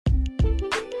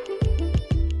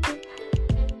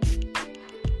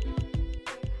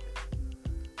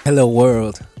Hello,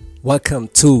 world. Welcome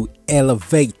to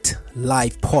Elevate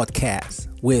Live Podcast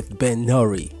with Ben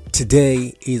Nori.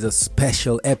 Today is a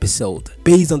special episode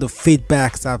based on the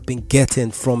feedbacks I've been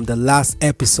getting from the last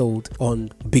episode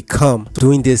on Become.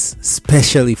 Doing this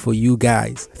specially for you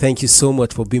guys. Thank you so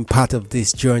much for being part of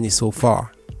this journey so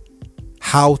far.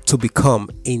 How to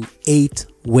become in 8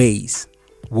 ways.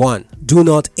 1. Do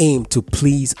not aim to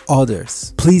please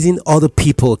others. Pleasing other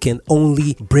people can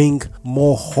only bring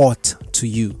more hurt to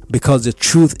you, because the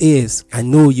truth is, I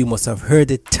know you must have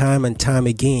heard it time and time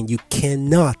again, you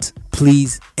cannot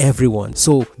please everyone.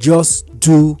 So just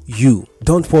do you.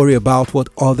 Don't worry about what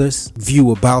others'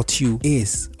 view about you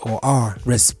is or are.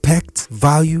 Respect,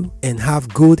 value, and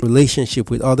have good relationship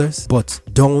with others, but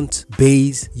don't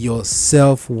base your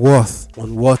self-worth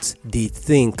on what they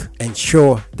think.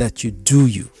 Ensure that you do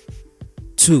you.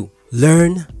 2.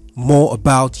 Learn more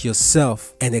about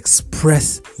yourself and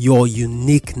express your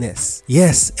uniqueness.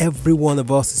 Yes, every one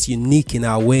of us is unique in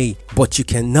our way, but you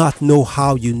cannot know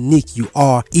how unique you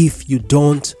are if you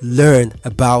don't learn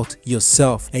about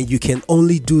yourself. And you can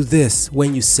only do this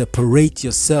when you separate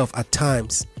yourself at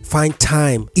times. Find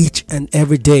time each and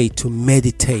every day to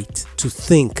meditate, to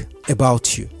think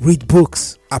about you. Read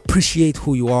books, appreciate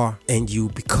who you are, and you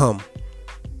become.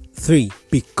 3.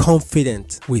 Be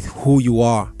confident with who you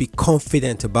are. Be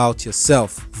confident about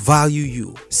yourself. Value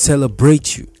you.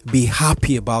 Celebrate you. Be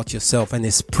happy about yourself and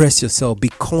express yourself. Be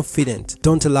confident.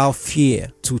 Don't allow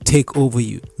fear to take over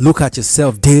you. Look at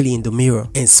yourself daily in the mirror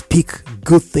and speak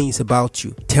good things about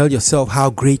you. Tell yourself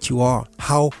how great you are,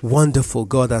 how wonderful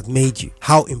God has made you,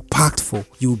 how impactful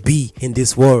you'll be in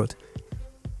this world.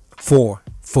 4.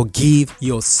 Forgive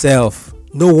yourself.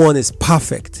 No one is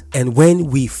perfect, and when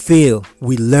we fail,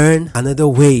 we learn another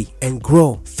way and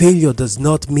grow. Failure does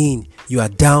not mean you are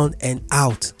down and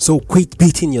out. So quit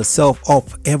beating yourself up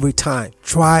every time.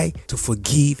 Try to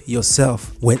forgive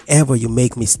yourself whenever you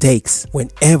make mistakes.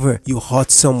 Whenever you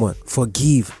hurt someone,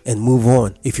 forgive and move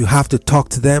on. If you have to talk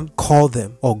to them, call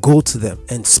them or go to them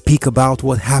and speak about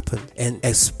what happened and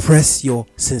express your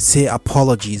sincere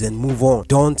apologies and move on.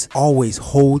 Don't always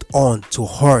hold on to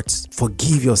hurts.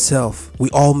 Forgive yourself. We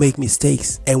all make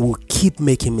mistakes and we'll keep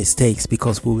making mistakes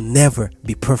because we'll never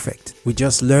be perfect. We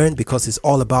just learn because it's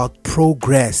all about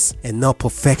progress and not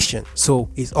perfection.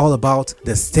 So it's all about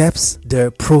the steps,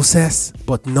 the process,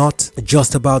 but not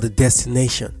just about the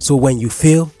destination. So when you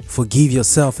fail, forgive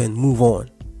yourself and move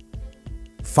on.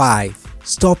 5.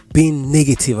 Stop being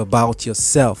negative about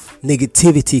yourself.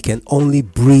 Negativity can only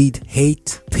breed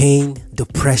hate, pain,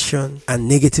 depression, and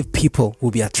negative people will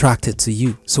be attracted to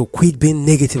you. So quit being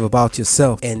negative about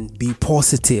yourself and be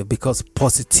positive, because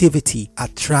positivity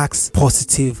attracts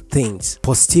positive things.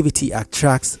 Positivity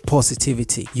attracts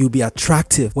positivity. You'll be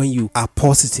attractive when you are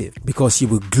positive because you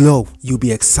will glow. You'll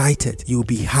be excited. You'll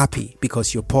be happy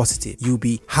because you're positive. You'll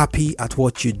be happy at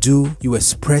what you do. You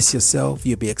express yourself.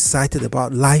 You'll be excited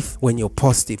about life when you're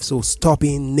positive. So stop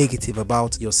being negative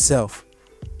about yourself.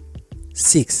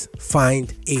 6.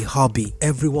 Find a hobby.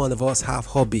 Every one of us have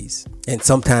hobbies, and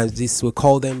sometimes we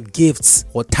call them gifts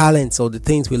or talents or the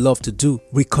things we love to do.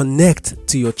 Reconnect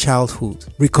to your childhood.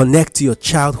 Reconnect to your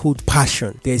childhood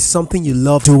passion. There is something you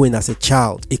love doing as a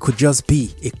child. It could just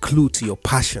be a clue to your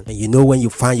passion, and you know when you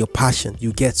find your passion,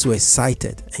 you get so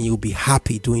excited and you'll be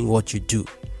happy doing what you do.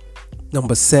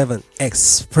 Number 7,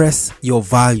 express your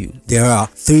value. There are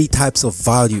 3 types of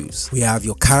values. We have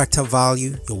your character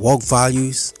value, your work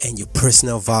values, and your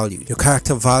personal value. Your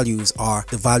character values are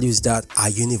the values that are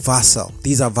universal.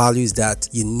 These are values that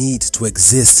you need to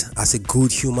exist as a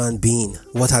good human being.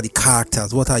 What are the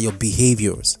characters? What are your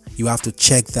behaviors? You have to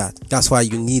check that. That's why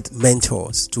you need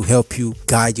mentors to help you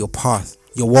guide your path.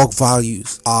 Your work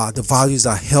values are the values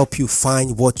that help you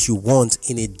find what you want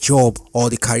in a job or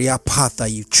the career path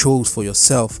that you chose for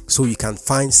yourself, so you can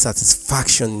find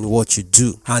satisfaction in what you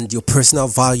do. And your personal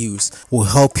values will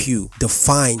help you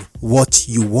define what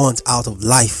you want out of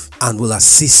life and will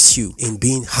assist you in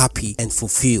being happy and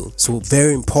fulfilled. So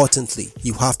very importantly,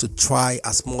 you have to try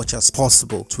as much as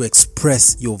possible to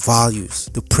express your values,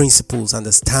 the principles and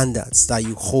the standards that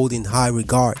you hold in high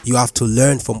regard. You have to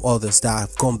learn from others that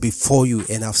have gone before you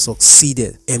and have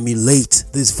succeeded. Emulate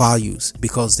these values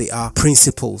because they are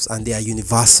principles and they are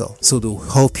universal, so they'll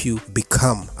help you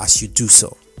become as you do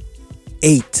so.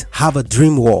 8, have a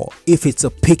dream wall. If it's a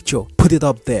picture, put it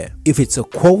up there. If it's a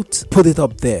quote, put it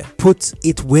up there. Put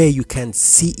it where you can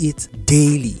see it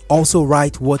daily. Also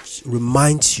write what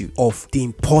reminds you of the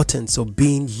importance of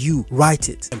being you. Write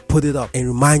it and put it up and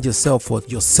remind yourself of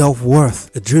your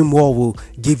self-worth. A dream wall will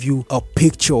give you a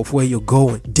picture of where you're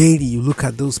going. Daily, you look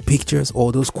at those pictures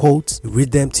or those quotes, you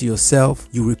read them to yourself,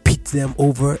 you repeat them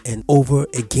over and over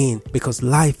again, because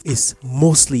life is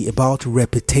mostly about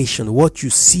repetition. What you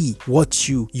see, what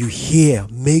you hear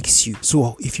makes you.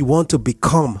 So if you want to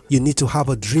become, you need to have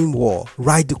a dream wall.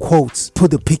 Write the quotes,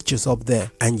 put the pictures up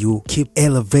there, and you keep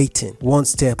elevating one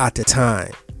step at a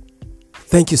time.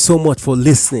 Thank you so much for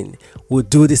listening. We'll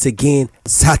do this again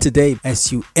Saturday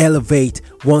as you elevate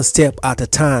one step at a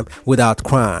time without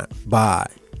crying. Bye.